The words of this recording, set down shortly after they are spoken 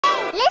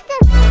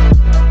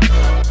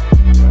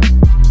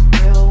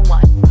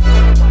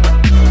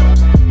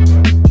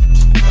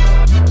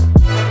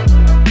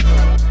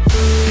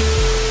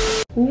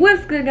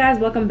What's good, guys?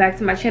 Welcome back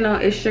to my channel.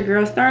 It's your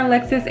girl Star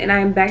Lexis, and I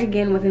am back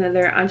again with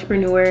another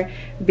entrepreneur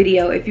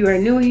video. If you are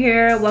new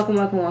here, welcome.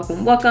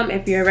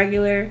 If you're a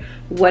regular,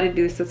 what it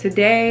do? So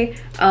today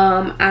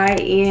I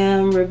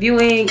am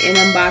reviewing and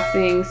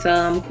unboxing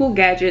some cool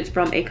gadgets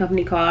from a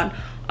company called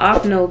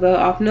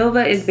OffNova.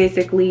 OffNova is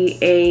basically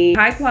a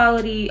high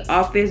quality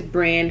office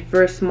brand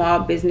for small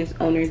business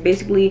owners.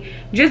 Basically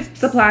just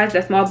supplies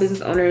that small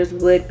business owners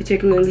would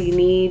particularly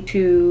need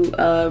to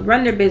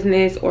run their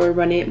business or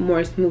run it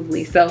more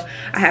smoothly. So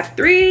I have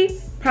 3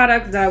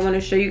 products that I want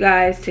to show you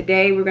guys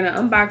today. We're going to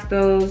unbox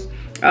those.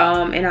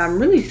 And I'm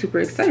really super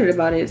excited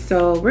about it,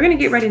 so we're gonna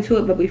get right into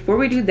it. But before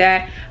we do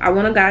that, I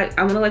want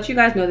to let you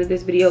guys know that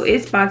this video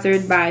is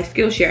sponsored by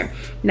Skillshare.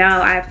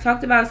 Now, I've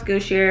talked about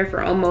Skillshare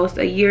for almost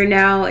a year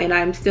now, and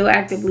I'm still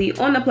actively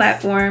on the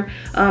platform,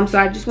 so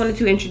I just wanted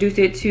to introduce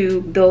it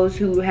to those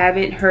who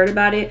haven't heard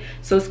about it.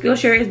 So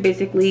Skillshare is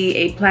basically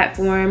a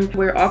platform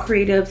where all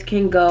creatives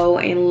can go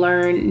and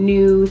learn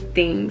new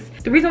things.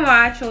 The reason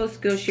why I chose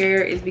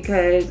Skillshare is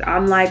because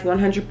I'm like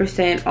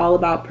 100% all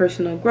about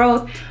personal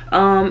growth,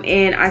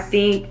 and I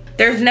think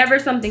there's never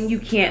something you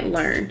can't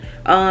learn,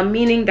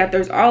 meaning that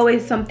there's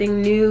always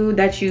something new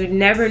that you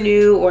never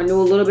knew or knew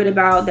a little bit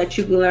about that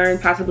you can learn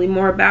possibly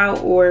more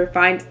about or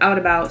find out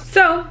about.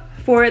 So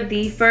for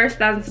the first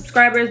 1,000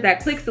 subscribers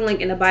that clicks the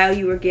link in the bio,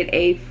 you will get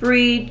a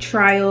free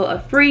trial, a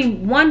free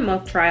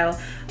 1-month trial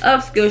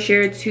of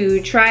Skillshare to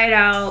try it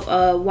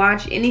out,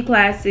 watch any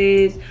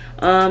classes,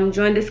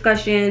 join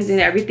discussions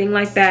and everything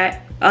like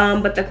that.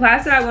 But the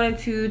class that I wanted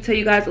to tell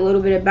you guys a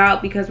little bit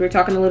about, because we're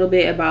talking a little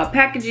bit about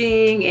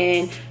packaging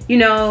and, you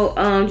know,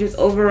 just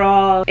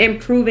overall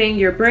improving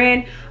your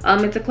brand,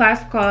 it's a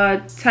class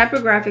called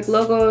Typographic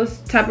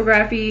Logos,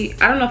 Typography,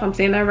 I don't know if I'm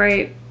saying that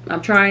right,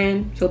 I'm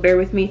trying, so bear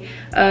with me.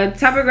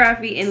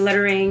 Typography and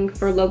lettering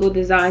for logo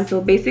design.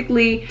 So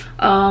basically,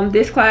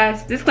 this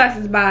class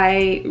is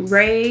by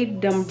Ray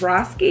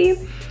Dombrowski.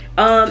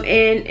 And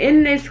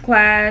in this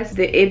class,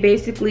 it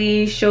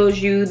basically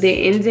shows you the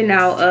ins and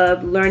outs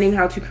of learning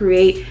how to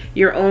create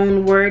your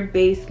own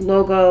word-based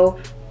logo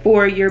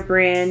for your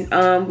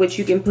brand, which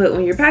you can put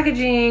on your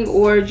packaging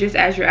or just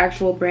as your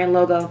actual brand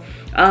logo.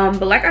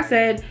 But like I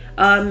said,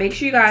 make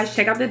sure you guys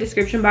check out the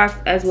description box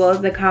as well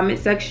as the comment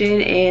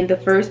section, and the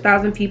first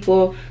 1,000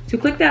 people to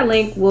click that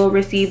link will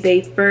receive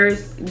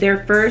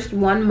their first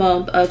 1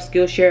 month of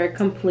Skillshare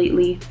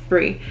completely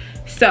free.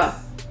 So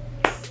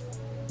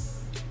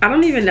I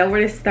don't even know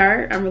where to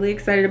start. I'm really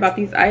excited about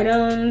these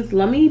items.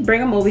 Let me bring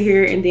them over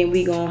here and then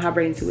we gonna hop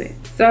right into it.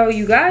 So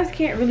you guys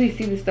can't really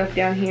see the stuff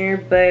down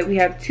here, but we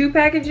have 2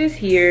 packages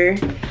here,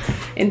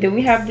 and then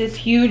we have this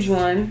huge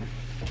one,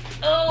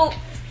 oh,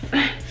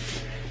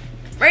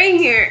 right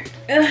here.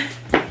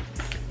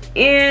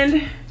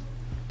 And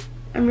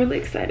I'm really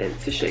excited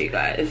to show you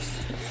guys.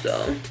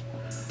 So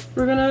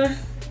we're gonna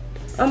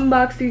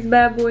unbox these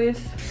bad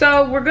boys.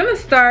 So we're gonna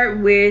start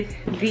with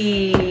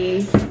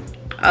the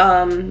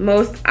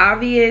most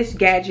obvious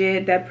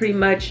gadget that pretty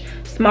much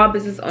small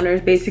business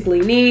owners basically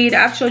need.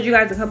 I've showed you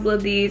guys a couple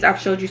of these.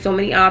 I've showed you so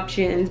many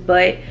options,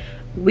 but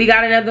we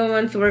got another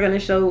one, so we're gonna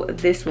show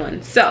this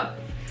one. So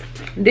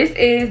this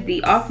is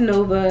the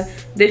OffNova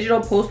digital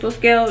postal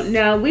scale.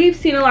 Now, we've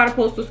seen a lot of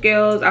postal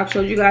scales. I've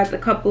showed you guys a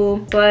couple,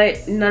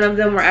 but none of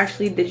them were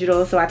actually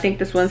digital, so I think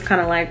this one's kind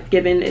of like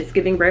it's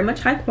giving very much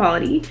high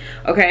quality.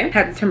 Okay,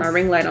 had to turn my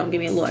ring light on, give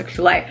me a little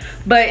extra light.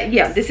 But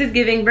yeah, this is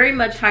giving very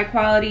much high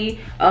quality,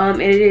 and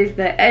it is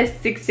the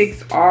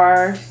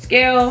S66R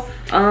scale.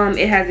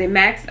 It has a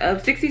max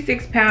of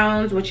 66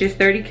 pounds, which is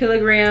 30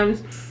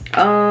 kilograms.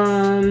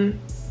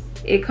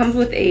 It comes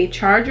with a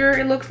charger,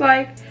 it looks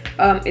like.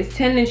 It's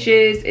 10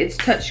 inches, it's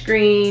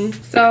touchscreen.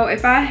 So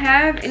if I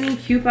have any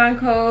coupon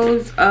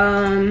codes,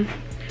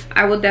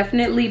 I will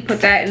definitely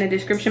put that in the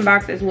description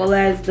box, as well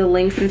as the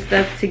links and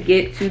stuff to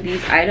get to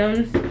these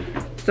items.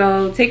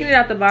 So taking it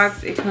out the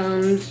box, it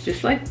comes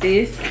just like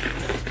this,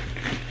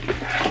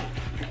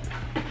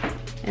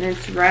 and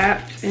it's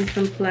wrapped in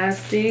some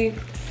plastic.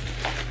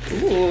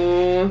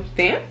 Ooh,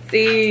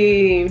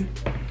 fancy.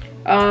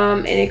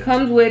 And it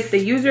comes with the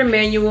user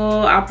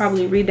manual. I'll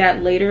probably read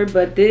that later,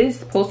 but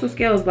this postal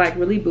scale is like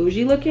really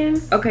bougie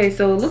looking. Okay,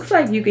 so it looks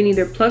like you can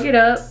either plug it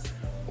up,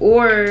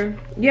 or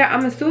yeah,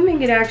 I'm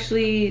assuming it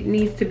actually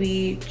needs to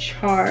be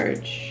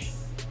charged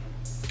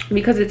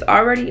because it's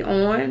already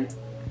on,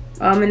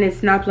 and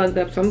it's not plugged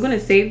up. So I'm gonna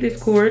save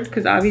this cord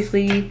because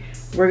obviously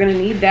we're gonna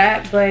need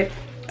that. But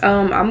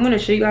I'm gonna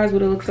show you guys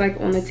what it looks like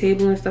on the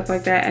table and stuff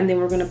like that, and then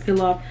we're gonna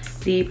peel off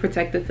the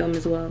protective film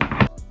as well.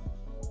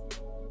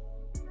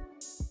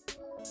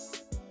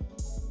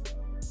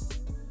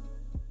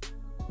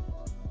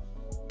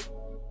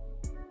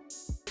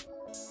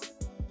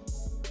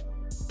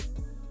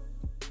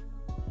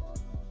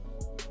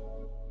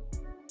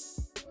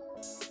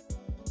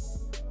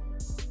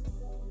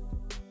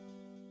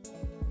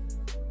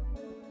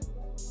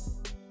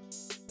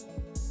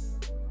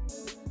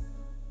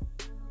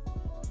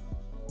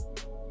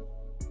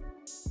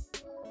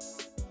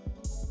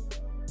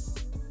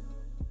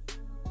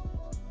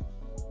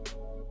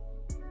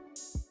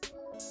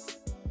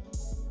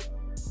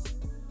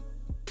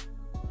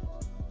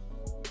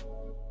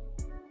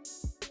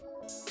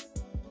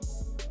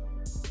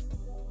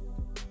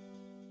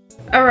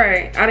 All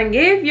right, I done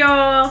gave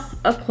y'all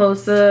a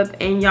close-up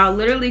and y'all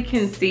literally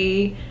can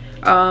see,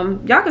 y'all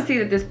can see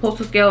that this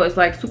Postal Scale is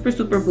like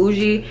super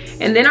bougie.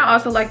 And then I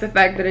also like the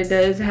fact that it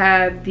does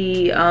have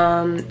the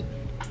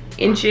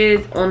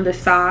inches on the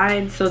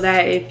side, so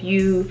that if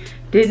you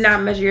did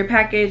not measure your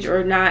package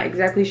or not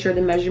exactly sure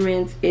the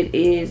measurements, it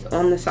is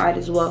on the side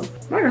as well.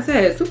 Like I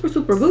said,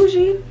 super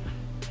bougie.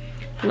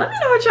 Let me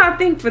know what y'all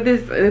think for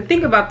this,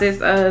 think about this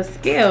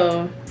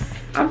scale.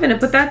 I'm gonna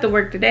put that to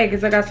work today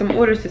because I got some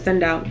orders to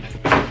send out.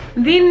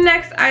 The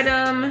next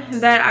item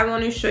that I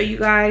want to show you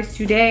guys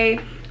today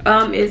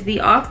is the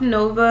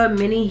OffNova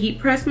mini heat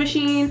press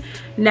machine.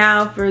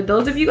 Now, for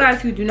those of you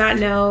guys who do not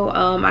know,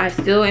 I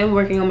still am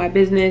working on my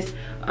business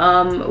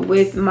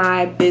with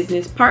my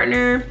business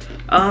partner,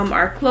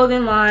 our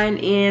clothing line,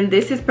 and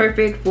this is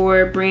perfect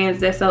for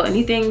brands that sell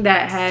anything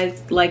that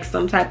has like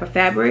some type of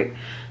fabric.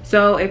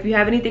 So if you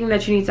have anything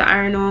that you need to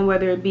iron on,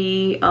 whether it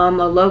be a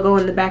logo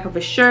in the back of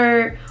a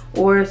shirt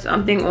or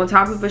something on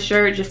top of a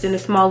shirt just in a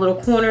small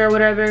little corner or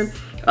whatever,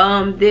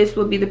 this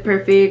would be the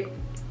perfect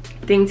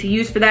thing to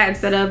use for that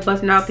instead of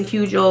busting out the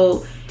huge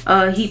old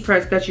heat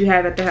press that you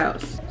have at the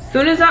house. As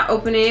soon as I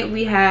open it,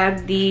 we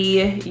have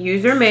the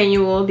user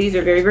manual. These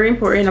are very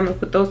important. I'm gonna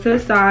put those to the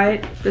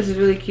side. This is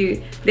really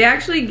cute. They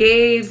actually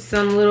gave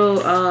some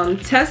little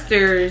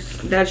testers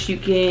that you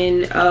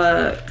can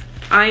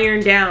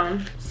iron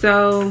down.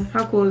 So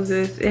how cool is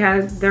this? It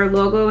has their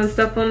logo and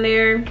stuff on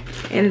there,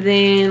 and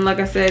then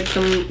like I said,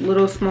 some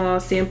little small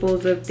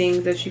samples of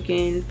things that you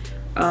can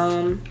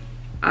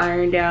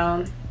iron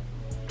down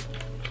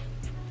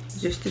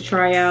just to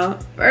try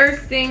out.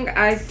 First thing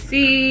I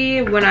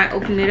see when I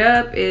open it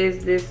up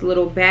is this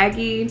little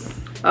baggie,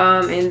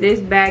 and this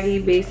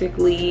baggie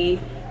basically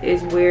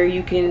is where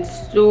you can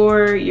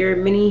store your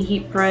mini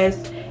heat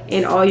press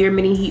and all your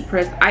mini heat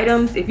press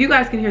items. If you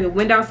guys can hear the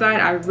wind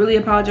outside, I really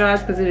apologize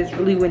because it is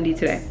really windy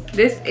today.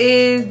 This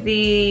is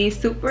the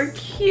super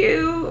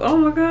cute, oh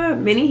my god,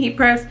 mini heat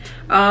press,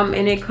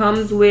 and it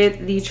comes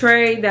with the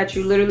tray that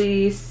you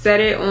literally set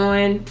it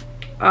on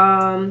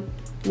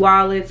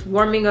while it's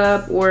warming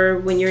up or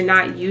when you're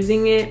not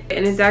using it,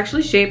 and it's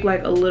actually shaped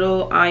like a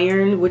little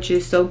iron, which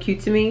is so cute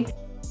to me.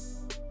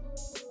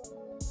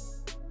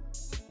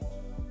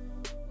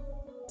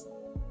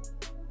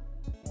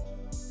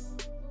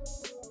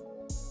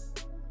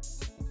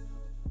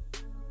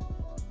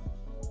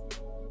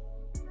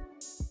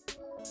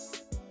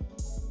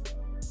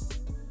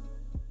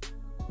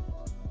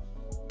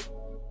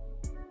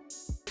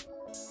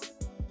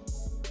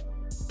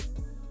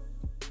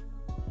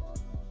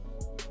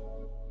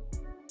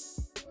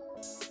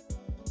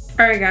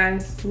 Alright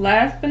guys,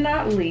 last but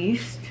not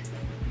least,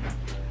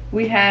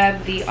 we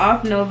have the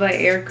OffNova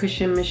air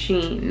cushion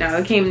machine. Now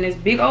it came in this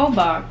big old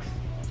box.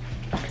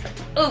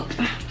 Oh,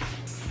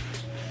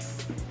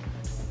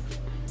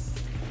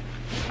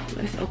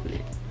 let's open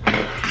it.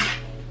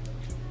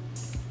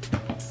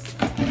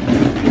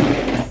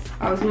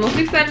 I was most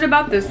excited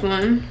about this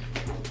one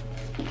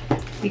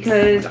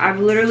because I've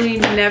literally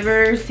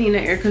never seen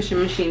an air cushion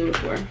machine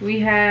before.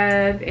 We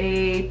have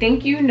a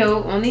thank you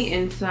note on the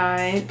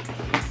inside.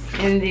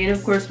 And then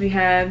of course we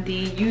have the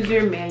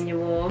user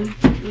manual.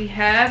 We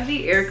have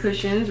the air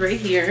cushions right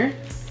here.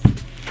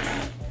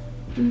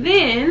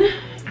 Then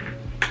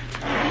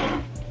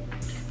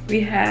we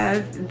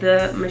have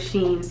the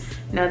machine.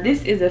 Now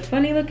this is a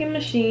funny looking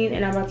machine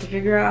and I'm about to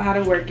figure out how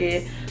to work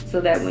it so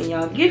that when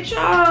y'all get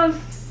y'all's,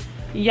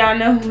 y'all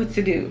know what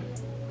to do.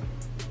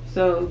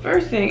 So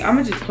first thing, I'm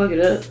gonna just plug it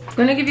up. I'm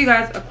gonna give you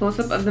guys a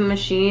close-up of the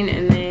machine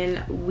and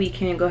then we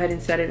can go ahead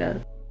and set it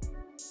up.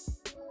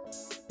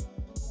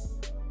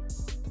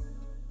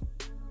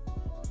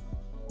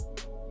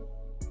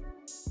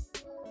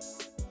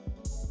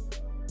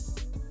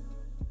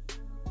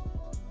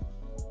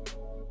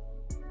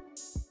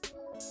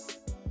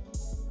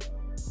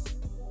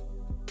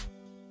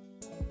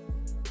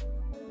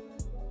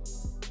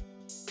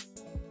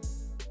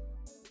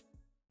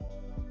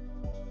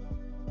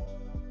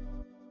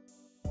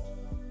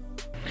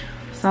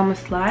 So I'm gonna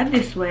slide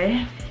this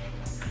way.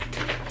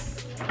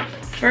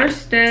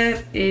 First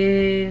step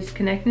is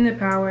connecting the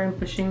power and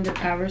pushing the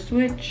power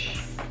switch,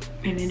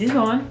 and it is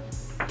on.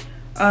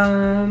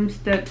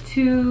 Step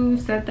 2,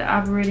 set the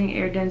operating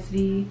air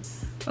density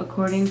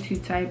according to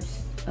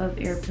types of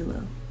air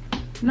pillow.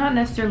 I'm not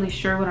necessarily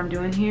sure what I'm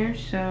doing here,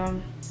 so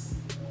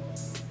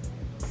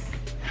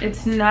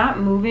it's not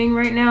moving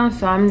right now,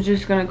 so I'm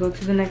just gonna go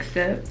to the next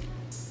step.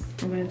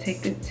 I'm gonna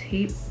take the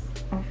tape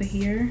off of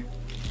here.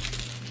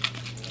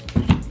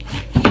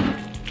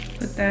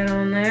 Put that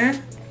on there.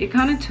 It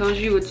kind of tells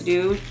you what to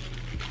do.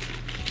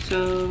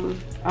 So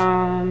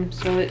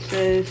it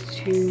says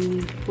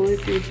to pull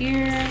it through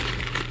here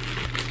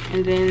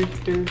and then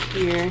through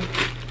here.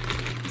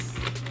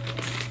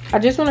 I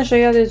just want to show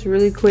you this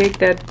really quick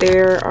that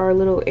there are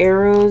little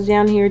arrows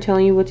down here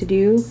telling you what to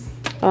do.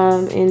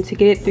 And to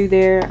get it through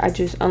there, I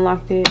just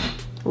unlocked it,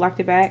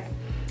 locked it back.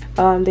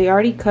 They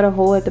already cut a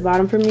hole at the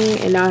bottom for me,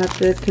 and now I have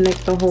to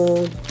connect the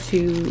hole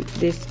to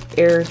this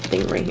air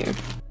thing right here.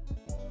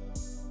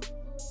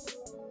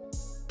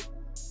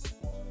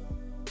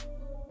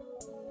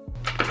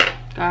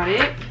 Got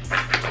it.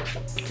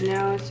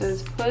 Now it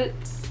says put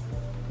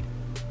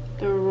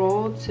the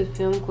roll to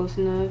film close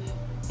enough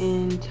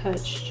and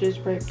touch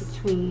just right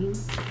between.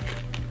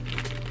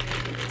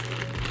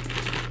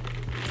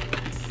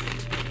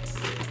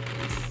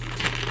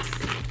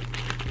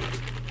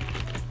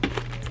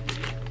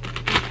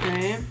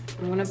 Okay,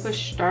 I'm gonna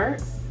push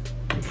start.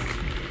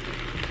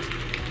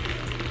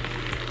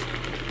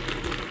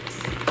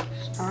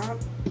 Stop.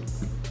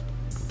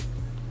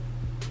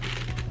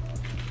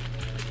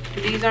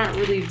 These aren't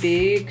really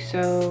big,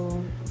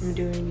 so I'm gonna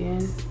do it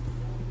again.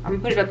 I'm gonna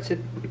put it up to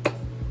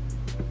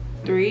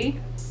 3.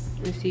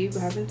 Let me see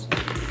what happens.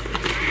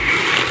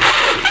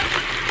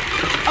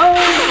 Oh!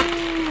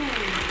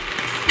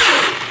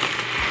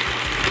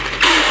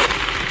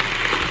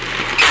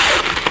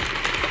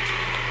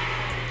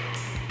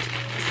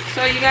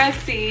 So you guys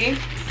see,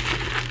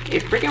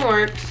 it freaking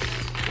works,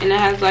 and it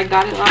has like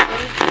dotted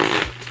lines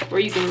where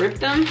you can rip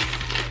them.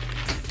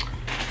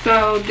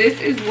 So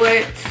this is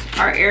what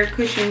our air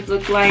cushions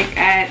look like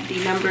at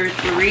the number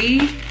 3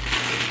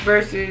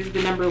 versus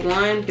the number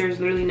 1. There's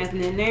literally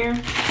nothing in there.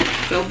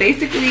 So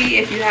basically,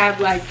 if you have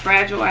like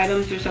fragile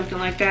items or something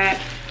like that,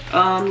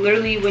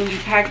 literally when you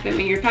pack them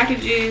in your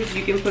packages,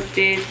 you can put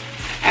this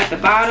at the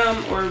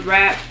bottom or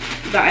wrap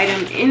the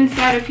item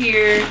inside of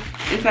here,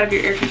 inside of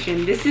your air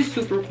cushion. This is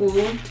super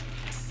cool.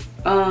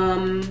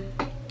 I'm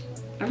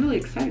really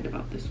excited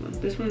about this one.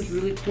 This one's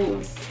really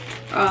cool.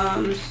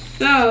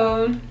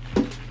 So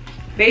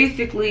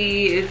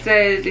basically it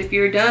says if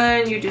you're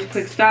done, you just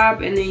click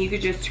stop, and then you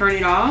could just turn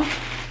it off,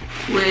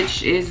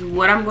 which is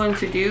what I'm going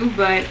to do.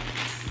 But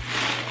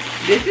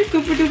this is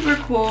super duper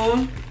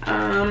cool.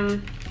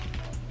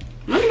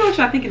 Let me know what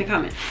y'all think in the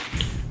comments.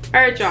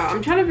 All right, y'all,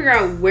 I'm trying to figure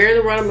out where in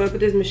the world I'm gonna put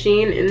this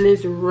machine in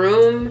this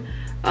room.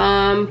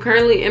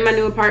 Currently in my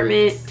new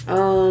apartment,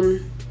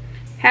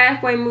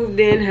 halfway moved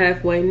in,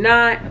 halfway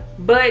not.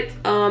 But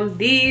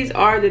these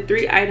are the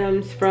 3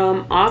 items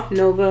from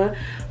OffNova.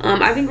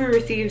 I think we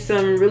received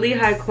some really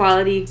high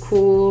quality,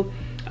 cool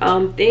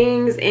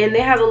things, and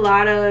they have a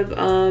lot of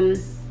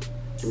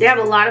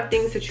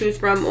things to choose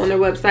from on their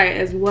website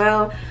as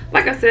well.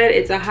 Like I said,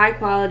 it's a high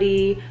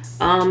quality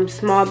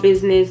small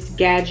business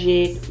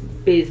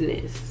gadget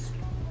business,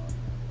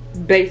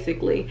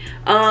 basically.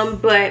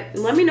 But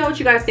let me know what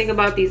you guys think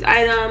about these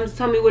items.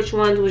 Tell me which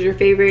ones was your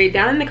favorite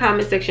down in the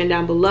comment section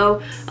down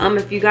below.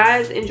 If you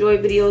guys enjoy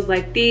videos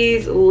like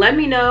these, let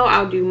me know.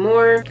 I'll do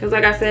more, because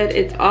like I said,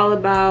 it's all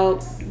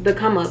about the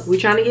come up. We're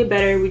trying to get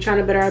better. We're trying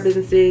to better our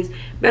businesses,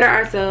 better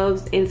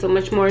ourselves, and so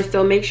much more.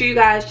 So make sure you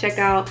guys check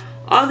out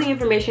all the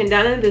information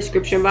down in the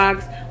description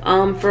box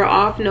for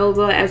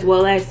OffNova as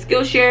well as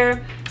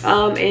Skillshare.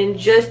 And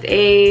just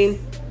a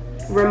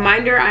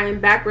reminder, I am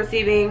back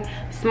receiving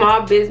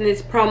small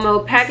business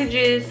promo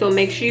packages, so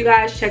make sure you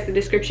guys check the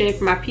description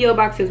for my PO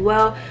box as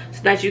well,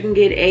 so that you can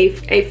get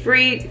a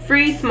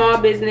free small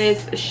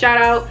business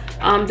shout out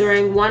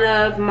during one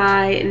of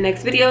my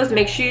next videos.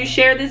 Make sure you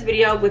share this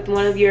video with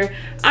one of your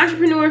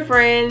entrepreneur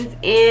friends,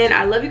 and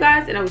I love you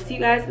guys, and I will see you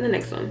guys in the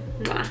next one.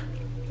 Mwah.